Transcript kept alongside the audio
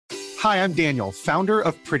Hi, I'm Daniel, founder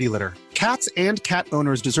of Pretty Litter. Cats and cat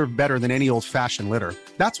owners deserve better than any old-fashioned litter.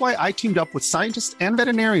 That's why I teamed up with scientists and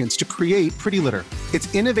veterinarians to create Pretty Litter.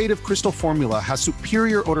 Its innovative crystal formula has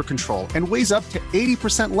superior odor control and weighs up to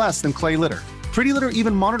 80% less than clay litter. Pretty Litter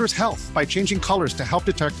even monitors health by changing colors to help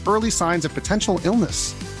detect early signs of potential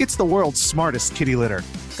illness. It's the world's smartest kitty litter.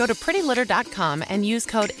 Go to prettylitter.com and use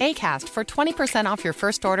code ACAST for 20% off your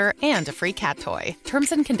first order and a free cat toy.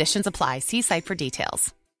 Terms and conditions apply. See site for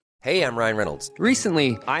details. Hey, I'm Ryan Reynolds.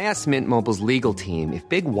 Recently, I asked Mint Mobile's legal team if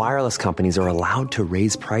big wireless companies are allowed to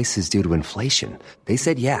raise prices due to inflation. They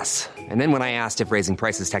said yes. And then when I asked if raising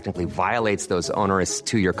prices technically violates those onerous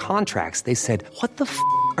two-year contracts, they said, "What the f***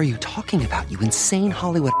 are you talking about, you insane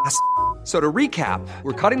Hollywood ass?" So to recap,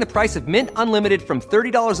 we're cutting the price of Mint Unlimited from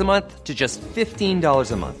 $30 a month to just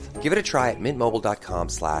 $15 a month. Give it a try at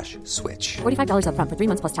mintmobile.com/switch. $45 up front for 3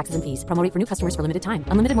 months plus taxes and fees. Promo rate for new customers for limited time.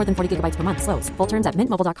 Unlimited more than 40 gigabytes per month. Slows full terms at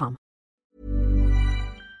mintmobile.com.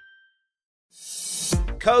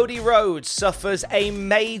 Cody Rhodes suffers a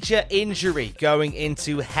major injury going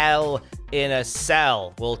into Hell in a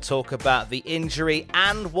Cell. We'll talk about the injury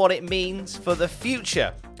and what it means for the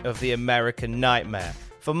future of the American Nightmare.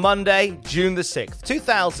 For Monday, June the 6th,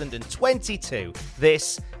 2022,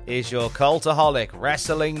 this is your Cultaholic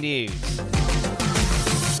Wrestling News. We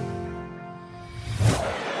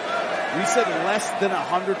said less than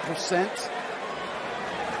 100%.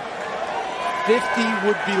 50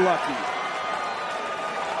 would be lucky.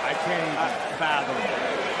 I can't even fathom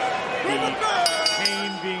the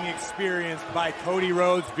pain being experienced by Cody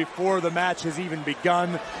Rhodes before the match has even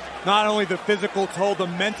begun. Not only the physical toll, the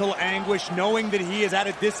mental anguish, knowing that he is at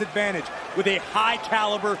a disadvantage with a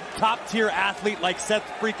high-caliber, top-tier athlete like Seth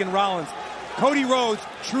freaking Rollins. Cody Rhodes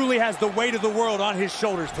truly has the weight of the world on his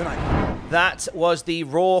shoulders tonight. That was the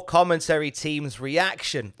Raw commentary team's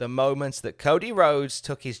reaction the moment that Cody Rhodes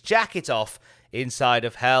took his jacket off inside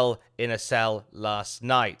of Hell in a Cell last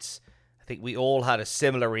night. I think we all had a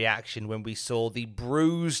similar reaction when we saw the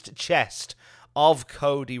bruised chest of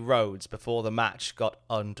Cody Rhodes before the match got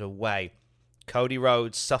underway. Cody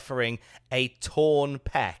Rhodes suffering a torn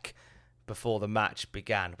pec before the match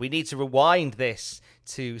began. We need to rewind this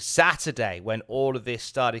to Saturday when all of this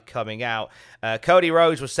started coming out. Cody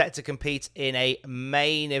Rhodes was set to compete in a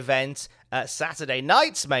main event, Saturday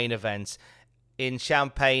night's main event in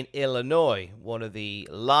Champaign, Illinois, one of the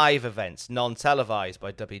live events, non-televised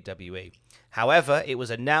by WWE. However, it was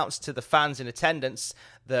announced to the fans in attendance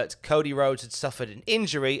that Cody Rhodes had suffered an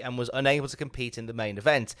injury and was unable to compete in the main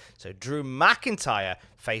event. So Drew McIntyre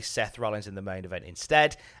faced Seth Rollins in the main event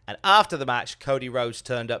instead. And after the match, Cody Rhodes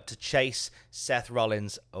turned up to chase Seth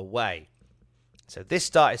Rollins away. So this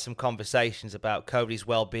started some conversations about Cody's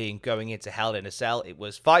well-being going into Hell in a Cell. It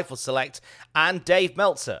was Fightful Select and Dave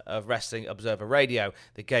Meltzer of Wrestling Observer Radio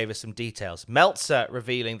that gave us some details. Meltzer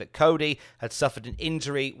revealing that Cody had suffered an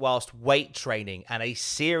injury whilst weight training, and a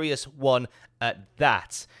serious one at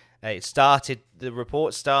that. The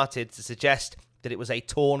report started to suggest that it was a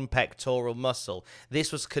torn pectoral muscle.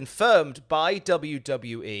 This was confirmed by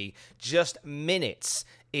WWE just minutes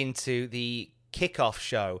into the kickoff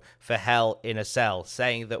show for Hell in a Cell,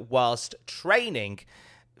 saying that whilst training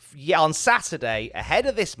on Saturday ahead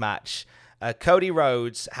of this match, Cody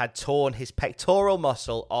Rhodes had torn his pectoral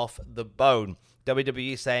muscle off the bone.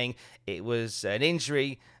 WWE saying it was an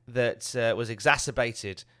injury that was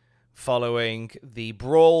exacerbated following the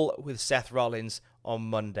brawl with Seth Rollins on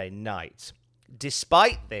Monday night.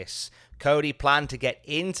 Despite this, Cody planned to get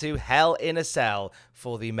into Hell in a Cell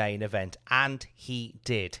for the main event, and he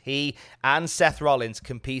did. He and Seth Rollins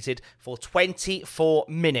competed for 24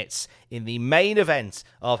 minutes in the main event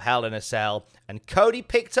of Hell in a Cell, and Cody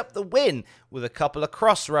picked up the win with a couple of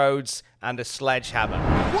crossroads and a sledgehammer.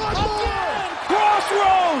 One more!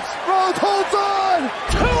 Crossroads! Rhodes holds on!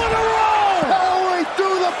 2 in a row! Powering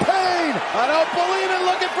through the pain! I don't believe it,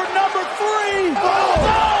 looking for number 3! Oh,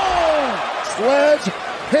 no!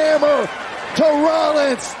 Sledgehammer to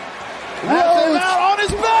Rollins. Rhodes out on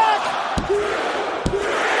his back.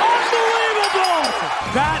 Unbelievable!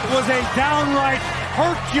 That was a downright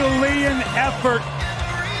Herculean effort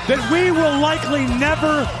that we will likely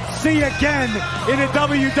never see again in a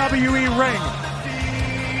WWE ring.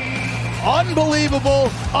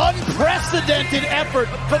 Unbelievable, unprecedented effort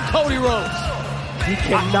from Cody Rhodes. You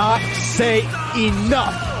cannot say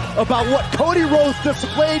enough about what Cody Rhodes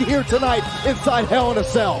displayed here tonight inside Hell in a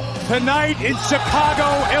Cell. Tonight in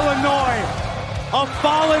Chicago, Illinois, a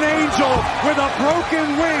fallen angel with a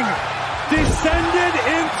broken wing descended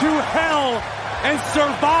into hell and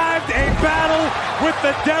survived a battle with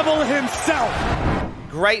the devil himself.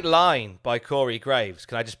 Great line by Corey Graves.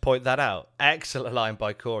 Can I just point that out? Excellent line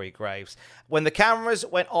by Corey Graves. When the cameras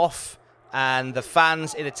went off and the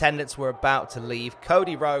fans in attendance were about to leave,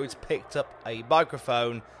 Cody Rhodes picked up a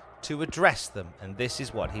microphone to address them, and this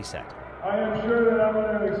is what he said. I am sure that I'm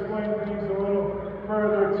going to explain things a little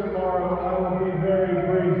further tomorrow. I will be very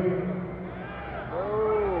brief.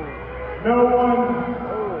 No one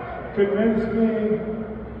convinced me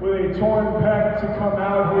with a torn pec to come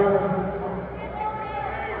out here.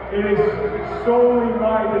 It is solely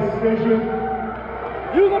my decision.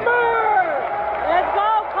 You the man! Let's go,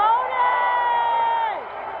 Cody!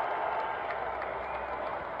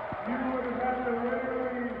 You would have had to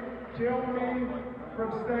literally kill me from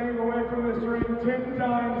staying away from this ring 10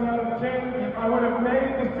 times out of 10. I would have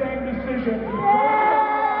made the same decision. In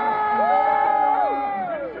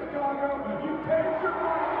Chicago, you paid your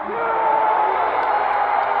money.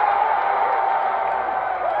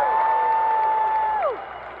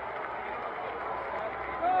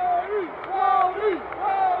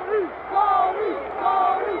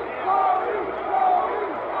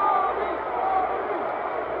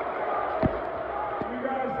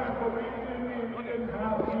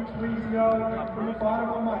 From the bottom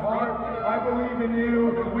of my heart, I believe in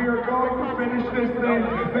you. We are going to finish this thing.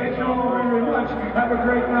 Thank you all very much. Have a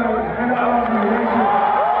great night, and I love you. Thank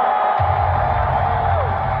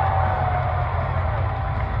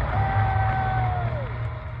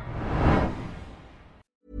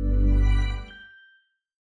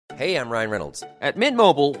you. Hey, I'm Ryan Reynolds. At Mint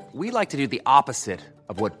Mobile, we like to do the opposite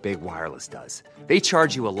of what Big Wireless does. They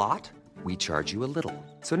charge you a lot. We charge you a little.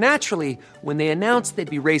 So naturally, when they announced they'd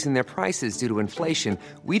be raising their prices due to inflation,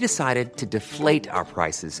 we decided to deflate our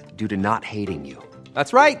prices due to not hating you.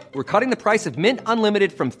 That's right. We're cutting the price of Mint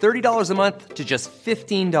Unlimited from $30 a month to just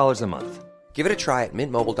 $15 a month. Give it a try at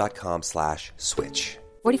mintmobile.com/switch.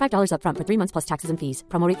 $45 up front for 3 months plus taxes and fees.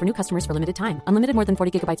 Promo rate for new customers for limited time. Unlimited more than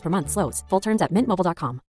 40 gigabytes per month. Slows full terms at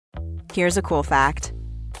mintmobile.com. Here's a cool fact.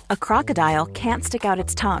 A crocodile can't stick out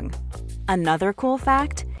its tongue. Another cool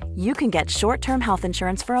fact, you can get short-term health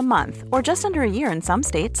insurance for a month or just under a year in some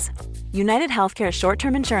states. United Healthcare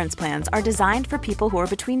short-term insurance plans are designed for people who are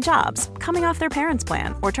between jobs, coming off their parents'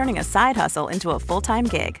 plan, or turning a side hustle into a full-time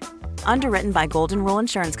gig. Underwritten by Golden Rule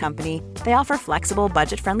Insurance Company, they offer flexible,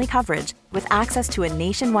 budget-friendly coverage with access to a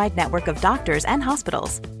nationwide network of doctors and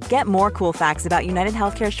hospitals. Get more cool facts about United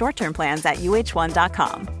Healthcare short-term plans at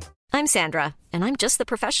uh1.com. I'm Sandra, and I'm just the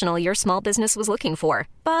professional your small business was looking for.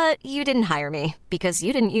 But you didn't hire me because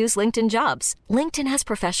you didn't use LinkedIn Jobs. LinkedIn has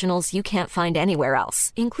professionals you can't find anywhere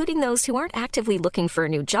else, including those who aren't actively looking for a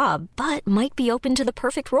new job, but might be open to the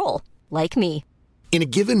perfect role, like me. In a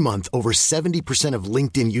given month, over 70% of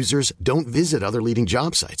LinkedIn users don't visit other leading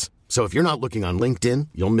job sites. So if you're not looking on LinkedIn,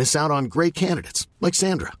 you'll miss out on great candidates like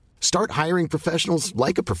Sandra. Start hiring professionals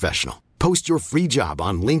like a professional. Post your free job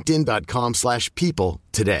on linkedin.com/people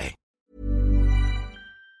today.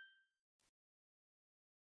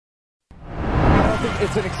 I don't think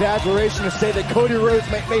it's an exaggeration to say that Cody Rhodes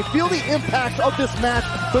may feel the impact of this match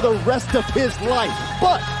for the rest of his life.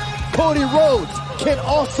 But Cody Rhodes can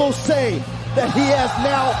also say that he has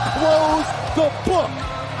now closed the book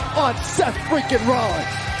on Seth freaking Rollins.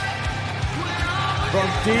 From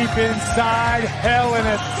deep inside Hell in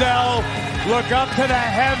a Cell, look up to the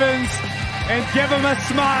heavens and give him a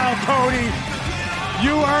smile, Cody.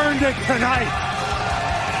 You earned it tonight.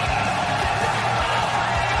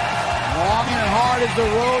 Long and hard is the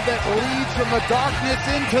road that leads from the darkness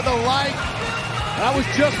into the light. That was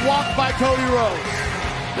just walked by Cody Rhodes.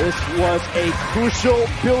 This was a crucial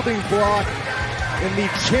building block in the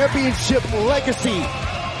championship legacy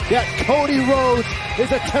that Cody Rhodes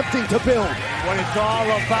is attempting to build. What it's all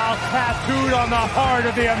about, tattooed on the heart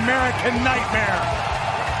of the American Nightmare.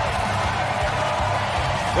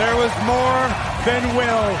 There was more than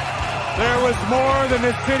will. There was more than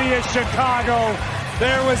the city of Chicago.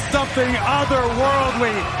 There was something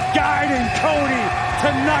otherworldly guiding Cody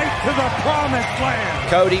tonight to the promised land.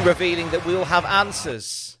 Cody revealing that we will have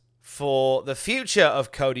answers for the future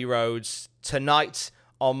of Cody Rhodes tonight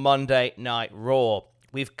on Monday Night Raw.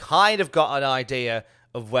 We've kind of got an idea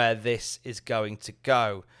of where this is going to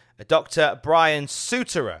go. Dr. Brian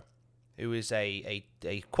Suterer, who is a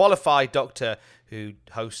qualified doctor who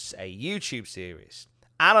hosts a YouTube series,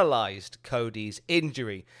 analysed Cody's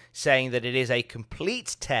injury, saying that it is a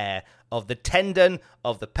complete tear of the tendon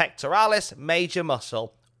of the pectoralis major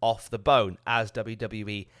muscle off the bone, as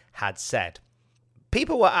WWE had said.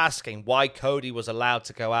 People were asking why Cody was allowed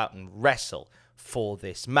to go out and wrestle for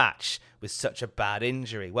this match with such a bad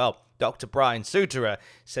injury. Well, Dr. Brian Suterer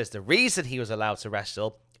says the reason he was allowed to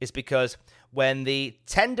wrestle is because when the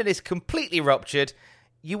tendon is completely ruptured,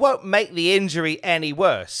 you won't make the injury any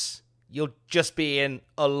worse. You'll just be in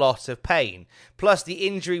a lot of pain. Plus, the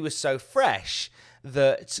injury was so fresh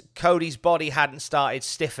that Cody's body hadn't started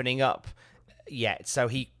stiffening up yet, so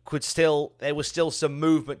there was still some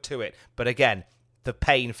movement to it. But again, the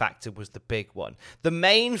pain factor was the big one. The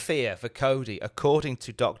main fear for Cody, according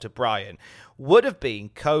to Dr. Bryan, would have been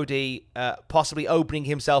Cody possibly opening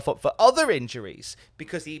himself up for other injuries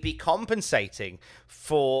because he'd be compensating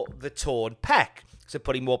for the torn pec. So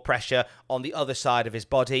putting more pressure on the other side of his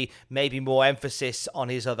body, maybe more emphasis on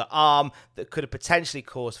his other arm that could have potentially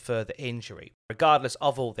caused further injury. Regardless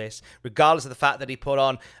of all this, regardless of the fact that he put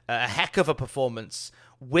on a heck of a performance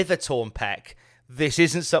with a torn pec, this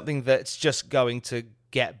isn't something that's just going to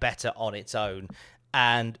get better on its own.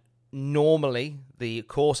 And normally, the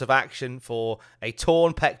course of action for a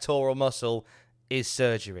torn pectoral muscle is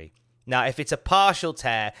surgery. Now, if it's a partial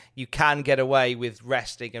tear, you can get away with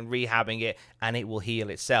resting and rehabbing it, and it will heal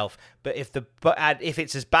itself. But if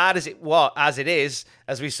it's as bad as it is,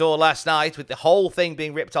 as we saw last night, with the whole thing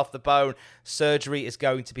being ripped off the bone, surgery is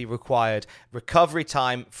going to be required. Recovery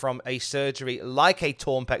time from a surgery like a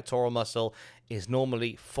torn pectoral muscle is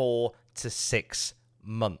normally 4 to 6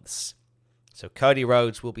 months. So Cody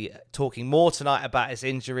Rhodes will be talking more tonight about his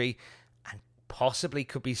injury and possibly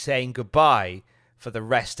could be saying goodbye for the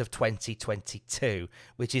rest of 2022,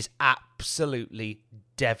 which is absolutely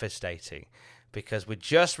devastating because we're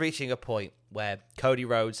just reaching a point where Cody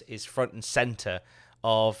Rhodes is front and center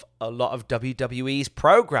of a lot of WWE's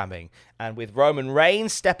programming. And with Roman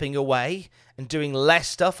Reigns stepping away and doing less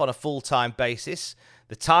stuff on a full-time basis,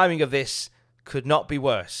 the timing of this could not be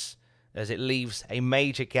worse, as it leaves a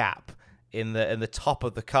major gap in the top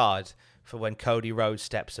of the card for when Cody Rhodes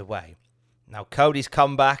steps away. Now, Cody's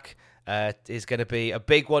comeback is going to be a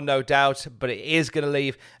big one, no doubt, but it is going to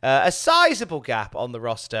leave a sizable gap on the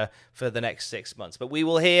roster for the next 6 months. But we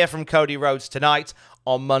will hear from Cody Rhodes tonight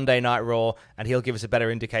on Monday Night Raw, and he'll give us a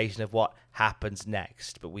better indication of what happens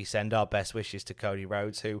next. But we send our best wishes to Cody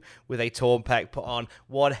Rhodes, who, with a torn pec, put on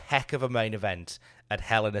one heck of a main event at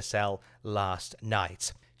Hell in a Cell last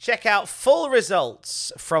night. Check out full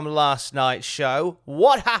results from last night's show.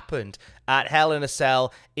 What happened at Hell in a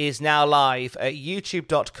Cell is now live at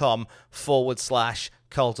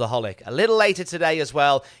youtube.com/Cultaholic. A little later today as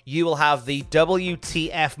well, you will have the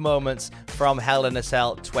WTF moments from Hell in a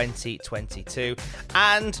Cell 2022.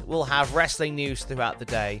 And we'll have wrestling news throughout the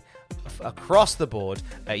day across the board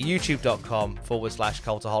at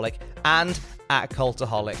youtube.com/Cultaholic and at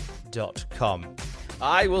cultaholic.com.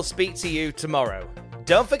 I will speak to you tomorrow.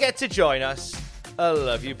 Don't forget to join us. I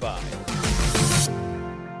love you. Bye.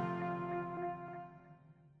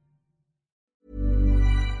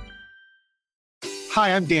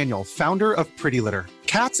 Hi, I'm Daniel, founder of Pretty Litter.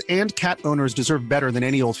 Cats and cat owners deserve better than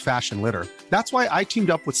any old-fashioned litter. That's why I teamed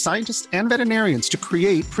up with scientists and veterinarians to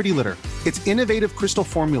create Pretty Litter. Its innovative crystal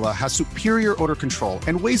formula has superior odor control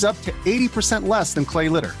and weighs up to 80% less than clay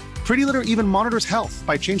litter. Pretty Litter even monitors health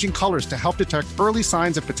by changing colors to help detect early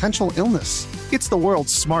signs of potential illness. It's the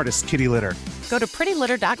world's smartest kitty litter. Go to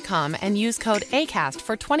prettylitter.com and use code ACAST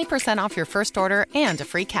for 20% off your first order and a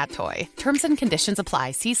free cat toy. Terms and conditions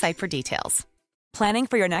apply. See site for details. Planning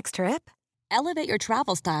for your next trip? Elevate your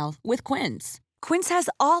travel style with Quince. Quince has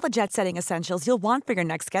all the jet-setting essentials you'll want for your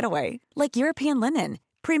next getaway, like European linen,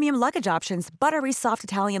 premium luggage options, buttery soft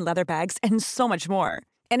Italian leather bags, and so much more.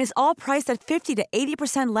 And is all priced at 50 to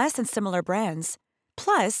 80% less than similar brands.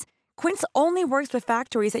 Plus, Quince only works with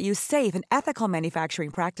factories that use safe and ethical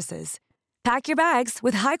manufacturing practices. Pack your bags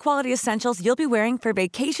with high-quality essentials you'll be wearing for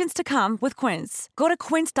vacations to come with Quince. Go to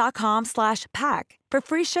quince.com/pack for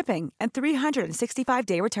free shipping and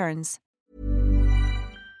 365-day returns.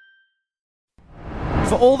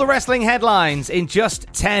 For all the wrestling headlines in just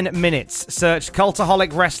 10 minutes, search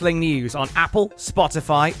Cultaholic Wrestling News on Apple,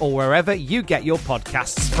 Spotify, or wherever you get your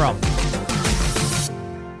podcasts from.